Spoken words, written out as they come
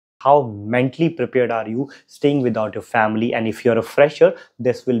How mentally prepared are you staying without your family? And if you're a fresher,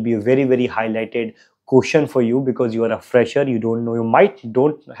 this will be a very highlighted question for you, because you are a fresher, you don't know, you might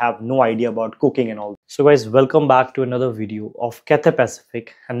don't have no idea about cooking and all. So guys, welcome back to another video of Cathay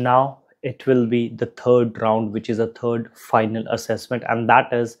Pacific, and now it will be the third round, which is a third final assessment, and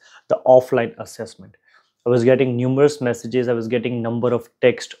that is the offline assessment. I was getting numerous messages, I was getting number of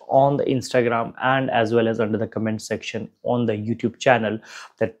text on the Instagram and as well as under the comment section on the YouTube channel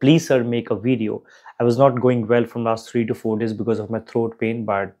that please sir, make a video. I was not going well from last 3 to 4 days because of my throat pain,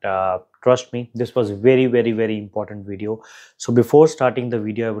 but trust me, this was very important video. So before starting the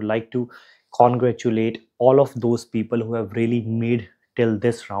video, I would like to congratulate all of those people who have really made till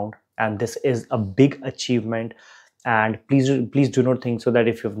this round, and this is a big achievement. And please do not think so that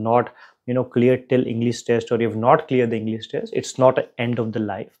if you've not cleared till English test, or you have not cleared the English test, it's not an end of the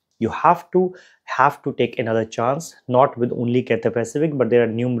life. You have to take another chance, not with only Cathay Pacific, but there are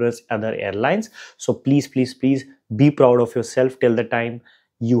numerous other airlines. So please be proud of yourself till the time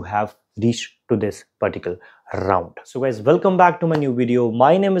you have reached to this particular round. So guys, welcome back to my new video.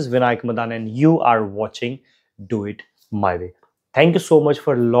 My name is Vinayak Madan and you are watching Do It My Way. Thank you so much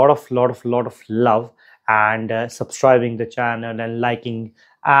for a lot of love and subscribing the channel and liking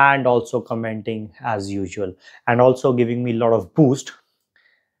and also commenting as usual, and also giving me a lot of boost.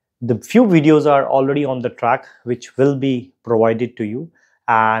 The few videos are already on the track which will be provided to you,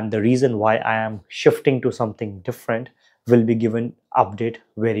 and the reason why I am shifting to something different will be given update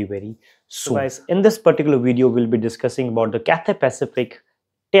very soon. So guys, in this particular video we'll be discussing about the Cathay Pacific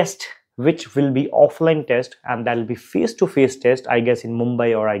test, which will be offline test, and that will be face-to-face test, I guess in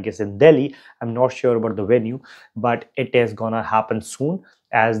Mumbai or I guess in Delhi. I'm not sure about the venue, but it is gonna happen soon,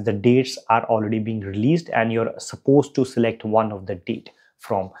 as the dates are already being released and you're supposed to select one of the date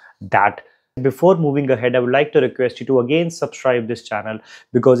from that. Before moving ahead, I would like to request you to again subscribe this channel,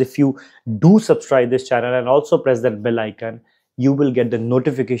 because if you do subscribe this channel and also press that bell icon, you will get the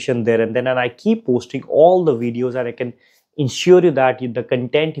notification there and then, and I keep posting all the videos, and I can ensure you that the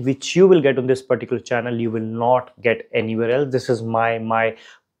content which you will get on this particular channel you will not get anywhere else. This is my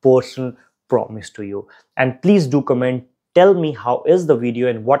personal promise to you. And please do comment, tell me how is the video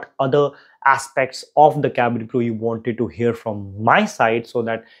and what other aspects of the cabin crew you wanted to hear from my side, so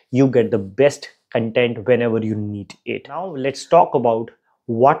that you get the best content whenever you need it. Now let's talk about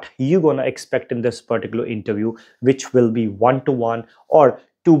what you're gonna expect in this particular interview, which will be 1-to-1 or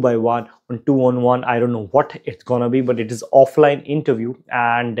 2-by-1 or 2-on-1. I don't know what it's gonna be, but it is offline interview,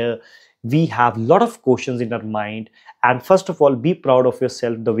 and we have a lot of questions in our mind. And first of all, be proud of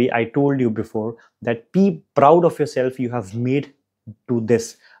yourself, the way I told you before, that be proud of yourself, you have made to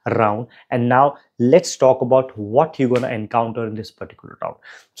this round. And now let's talk about what you're gonna encounter in this particular round.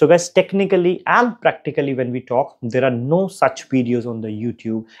 So guys, technically and practically when we talk, there are no such videos on the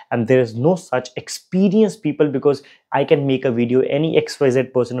YouTube, and there is no such experienced people, because I can make a video, any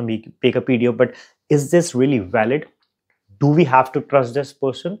XYZ person will make a video, but is this really valid? Do we have to trust this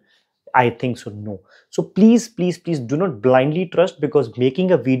person? I think so, no. So please do not blindly trust, because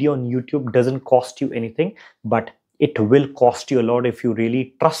making a video on YouTube doesn't cost you anything, but it will cost you a lot if you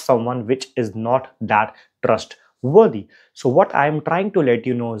really trust someone which is not that trustworthy. So what I am trying to let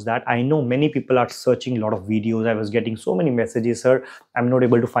you know is that I know many people are searching a lot of videos. I was getting so many messages, sir, I'm not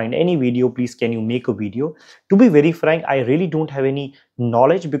able to find any video, please can you make a video? To be very frank, I really don't have any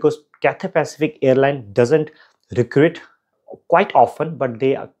knowledge, because Cathay Pacific airline doesn't recruit quite often, but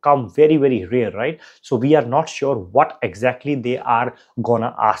they come very rare, right? So we are not sure what exactly they are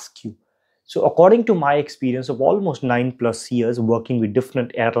gonna ask you. So according to my experience of almost 9+ years working with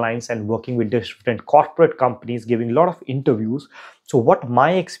different airlines and working with different corporate companies, giving a lot of interviews, so what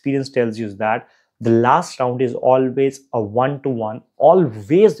my experience tells you is that the last round is always a 1-to-1,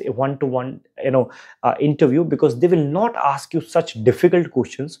 always a 1-to-1 interview, because they will not ask you such difficult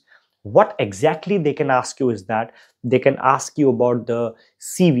questions. What exactly they can ask you is that they can ask you about the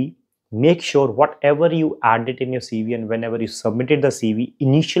CV. Make sure whatever you added in your CV and whenever you submitted the CV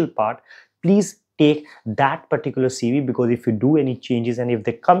initial part, please take that particular CV, because if you do any changes and if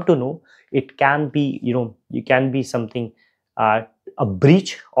they come to know, it can be you can be something a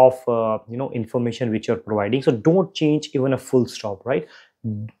breach of information which you're providing. So don't change even a full stop, right?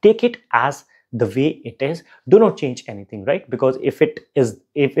 Take it as the way it is, do not change anything, right? Because if it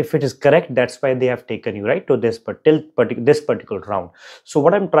is correct, that's why they have taken you right to this particular round. So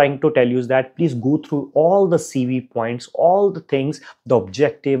what I'm trying to tell you is that please go through all the CV points, all the things, the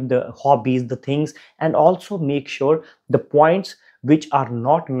objective, the hobbies, the things, and also make sure the points which are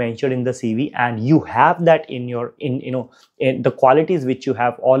not mentioned in the CV and you have that in your in the qualities which you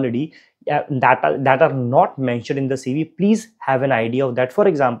have already, that are not mentioned in the CV, please have an idea of that. For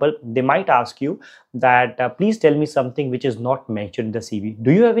example, they might ask you that please tell me something which is not mentioned in the CV.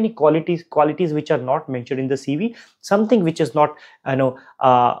 Do you have any qualities which are not mentioned in the CV? Something which is not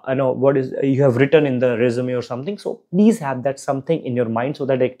what is you have written in the resume or something. So please have that something in your mind so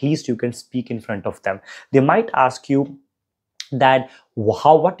that at least you can speak in front of them. They might ask you that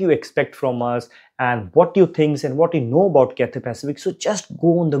what you expect from us and what you think and what you know about Cathay Pacific. So just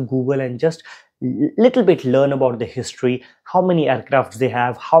go on the Google and just little bit learn about the history, how many aircrafts they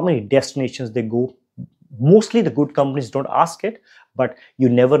have, how many destinations they go. Mostly the good companies don't ask it, but you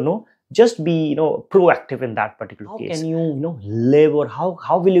never know. Just be proactive in that particular case. How can you live, or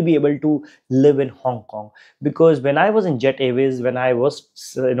how will you be able to live in Hong Kong? Because when I was in Jet Airways, when I was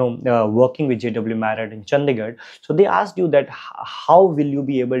working with JW Marriott in Chandigarh, so they asked you that how will you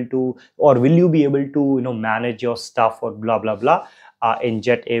be able to, or will you be able to manage your stuff or blah blah blah in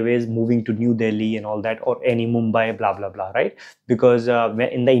Jet Airways, moving to New Delhi and all that, or any Mumbai, blah blah blah, right? Because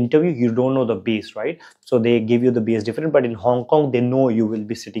in the interview you don't know the base, right? So they give you the base different, but in Hong Kong they know you will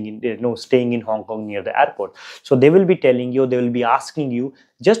be sitting in staying in Hong Kong near the airport. So they will be telling you, they will be asking you,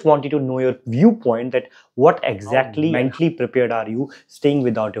 just wanted to know your viewpoint, that what exactly mentally prepared are you staying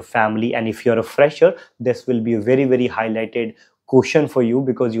without your family. And if you're a fresher, this will be a very very highlighted question for you,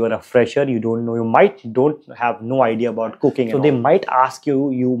 because you are a fresher, you don't know, don't have no idea about cooking. So they might ask you,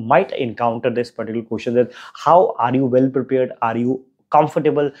 you might encounter this particular question, that how are you well prepared, are you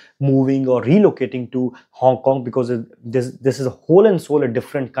comfortable moving or relocating to Hong Kong, because this is a whole and soul a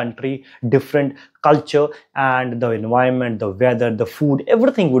different country, different culture, and the environment, the weather, the food,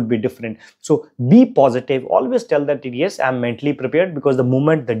 everything would be different. So be positive, always tell that yes, I'm mentally prepared, because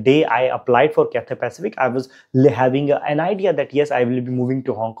the day I applied for Cathay Pacific, I was having an idea that yes, I will be moving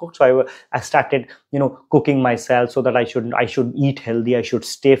to Hong Kong. So I started cooking myself, so that I should eat healthy, I should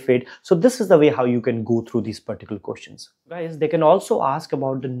stay fit. So this is the way how you can go through these particular questions. Guys, they can also ask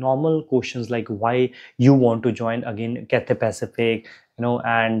about the normal questions, like why you want to join again Cathay Pacific,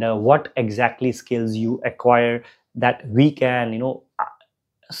 and what exactly skills you acquire that we can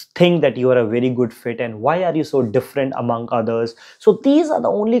think that you are a very good fit, and why are you so different among others. So these are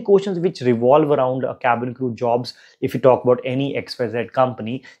the only questions which revolve around cabin crew jobs. If you talk about any XYZ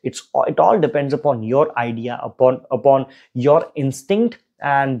company, it all depends upon your idea, upon your instinct,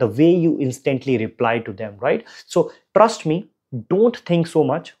 and the way you instantly reply to them, right? So trust me, don't think so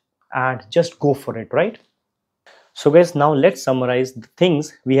much and just go for it, right? So guys, now let's summarize the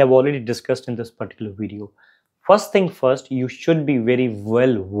things we have already discussed in this particular video. First thing first, you should be very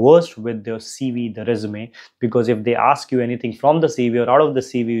well versed with your CV, the resume, because if they ask you anything from the CV or out of the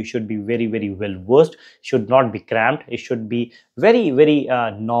CV, you should be very, very well versed. Should not be cramped. It should be very, very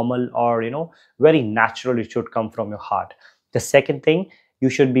normal, or very natural. It should come from your heart. The second thing, you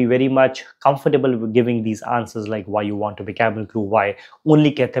should be very much comfortable with giving these answers, like why you want to be cabin crew, why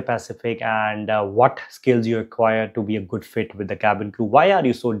only Cathay Pacific, and what skills you acquire to be a good fit with the cabin crew. Why are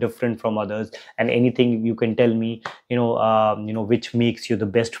you so different from others? And anything you can tell me, which makes you the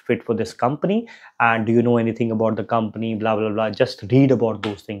best fit for this company. And do you know anything about the company? Blah blah blah. Just read about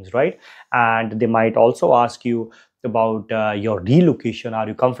those things, right? And they might also ask you about your relocation. Are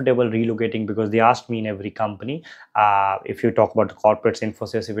you comfortable relocating? Because they asked me in every company. If you talk about the corporates,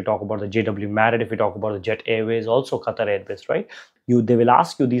 Infosys, if you talk about the JW Marriott, if you talk about the Jet Airways, also Qatar Airways, right? They will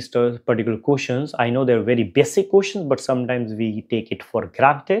ask you these particular questions. I know they're very basic questions, but sometimes we take it for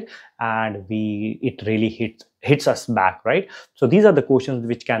granted, and it really hits us back, right? So these are the questions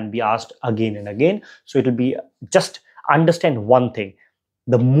which can be asked again and again. So it will be, just understand one thing: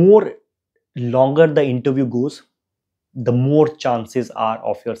 the more longer the interview goes, the more chances are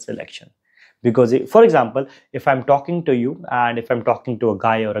of your selection. Because for example, if I'm talking to you, and if I'm talking to a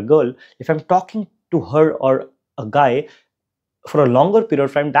guy or a girl, if I'm talking to her or a guy for a longer period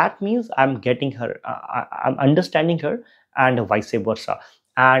of time, that means I'm getting her, I'm understanding her, and vice versa.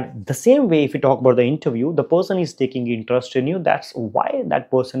 And the same way, if you talk about the interview, the person is taking interest in you. That's why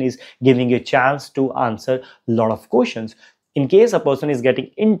that person is giving you a chance to answer a lot of questions. In case a person is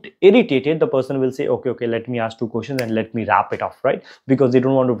getting irritated, the person will say, okay, let me ask 2 questions and let me wrap it off, right? Because they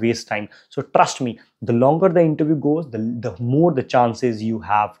don't want to waste time. So trust me, the longer the interview goes, the more the chances you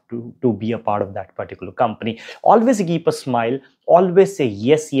have to be a part of that particular company. Always keep a smile. Always say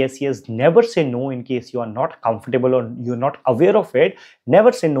yes, yes, yes. Never say no in case you are not comfortable or you're not aware of it.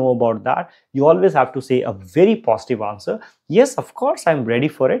 Never say no about that. You always have to say a very positive answer. Yes, of course, I'm ready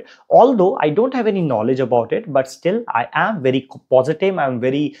for it. Although I don't have any knowledge about it, but still I am very positive. I'm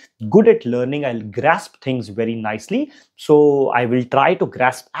very good at learning. I'll grasp things very nicely. So I will try to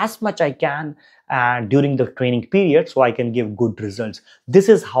grasp as much I can and during the training period, so I can give good results. This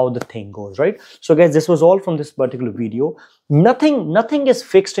is how the thing goes, right? So guys, this was all from this particular video. Nothing is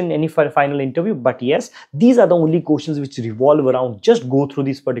fixed in any final interview, but yes, these are the only questions which revolve around. Just go through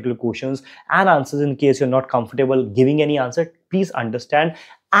these particular questions and answers. In case you're not comfortable giving any answer, please understand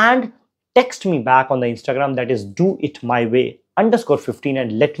and text me back on the Instagram, that is doitmyway_15,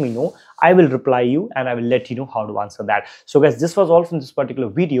 and let me know. I will reply you and I will let you know how to answer that. So guys, this was all from this particular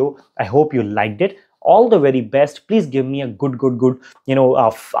video. I hope you liked it. All the very best. Please give me a good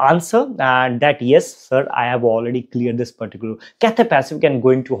answer, and that yes sir, I have already cleared this particular Cathay Pacific and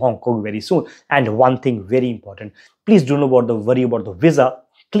going to Hong Kong very soon. And one thing very important, please do not worry about the visa.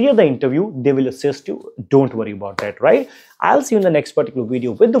 Clear the interview, they will assist you. Don't worry about that, right? I'll see you in the next particular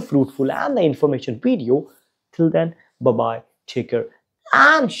video with the fruitful and the information video. Till then, bye bye, take care,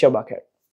 and Shabakar.